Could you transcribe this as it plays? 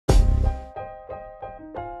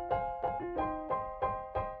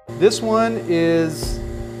This one is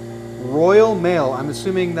Royal Mail. I'm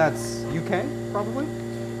assuming that's UK, probably.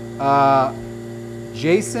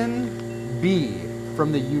 Jason B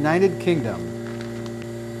from the United Kingdom.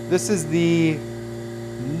 This is the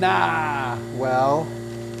Nawell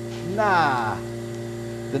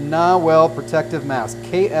Protective Mask,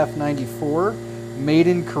 KF94, made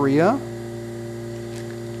in Korea.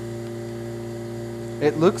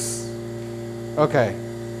 It looks, okay.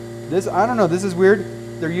 This, I don't know, this is weird.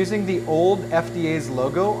 They're using the old FDA's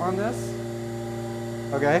logo on this.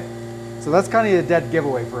 Okay, so that's kind of a dead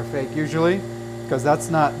giveaway for a fake usually, because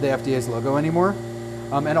that's not the FDA's logo anymore.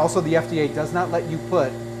 And also the FDA does not let you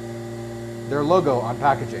put their logo on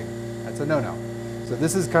packaging. That's a no-no. So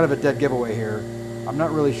this is kind of a dead giveaway here. I'm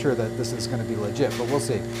not really sure that this is going to be legit, but we'll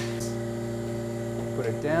see. Put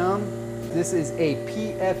it down. This is a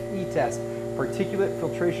PFE test, particulate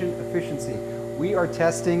filtration efficiency. We are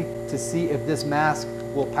testing to see if this mask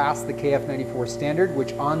will pass the KF94 standard,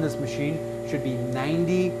 which on this machine should be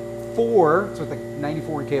 94. That's what the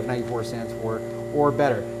 94 in KF94 stands for, or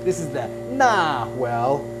better. This is the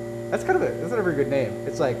Nawell. That's a very good name.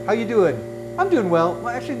 It's like, how you doing? I'm doing well. Well,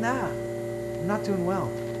 actually, I'm not doing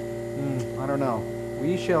well. I don't know.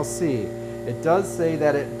 We shall see. It does say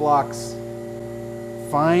that it blocks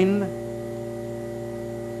fine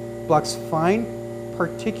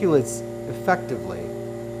particulates effectively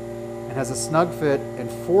and has a snug fit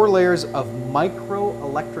and 4 layers of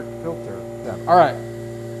microelectric filter. All right.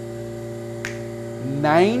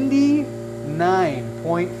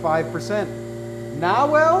 99.5%.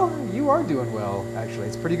 Nawell, you are doing well, actually.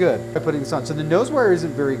 It's pretty good by putting this on. So the nose wire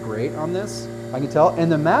isn't very great on this, I can tell,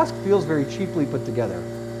 and the mask feels very cheaply put together.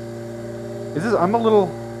 I'm a little,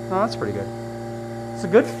 no, that's pretty good. It's a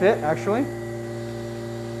good fit, actually.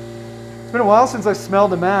 It's been a while since I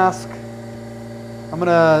smelled a mask. I'm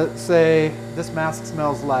gonna say this mask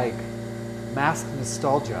smells like mask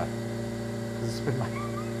nostalgia. This has been my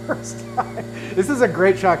first time. This is a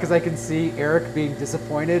great shot because I can see Eric being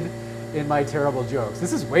disappointed in my terrible jokes.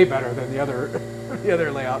 This is way better than the other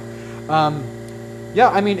layout. Yeah,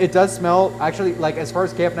 I mean, it does smell, actually, like as far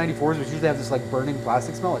as KF94s, which usually have this like burning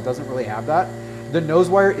plastic smell, it doesn't really have that. The nose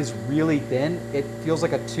wire is really thin. It feels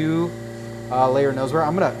like a 2-layer nose wire.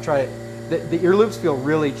 I'm gonna try it. The ear loops feel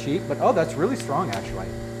really cheap, but oh, that's really strong actually.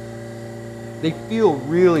 They feel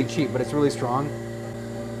really cheap, but it's really strong.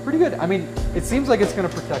 Pretty good. I mean, it seems like it's gonna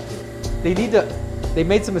protect you. They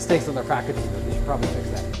made some mistakes on their packaging though. They should probably fix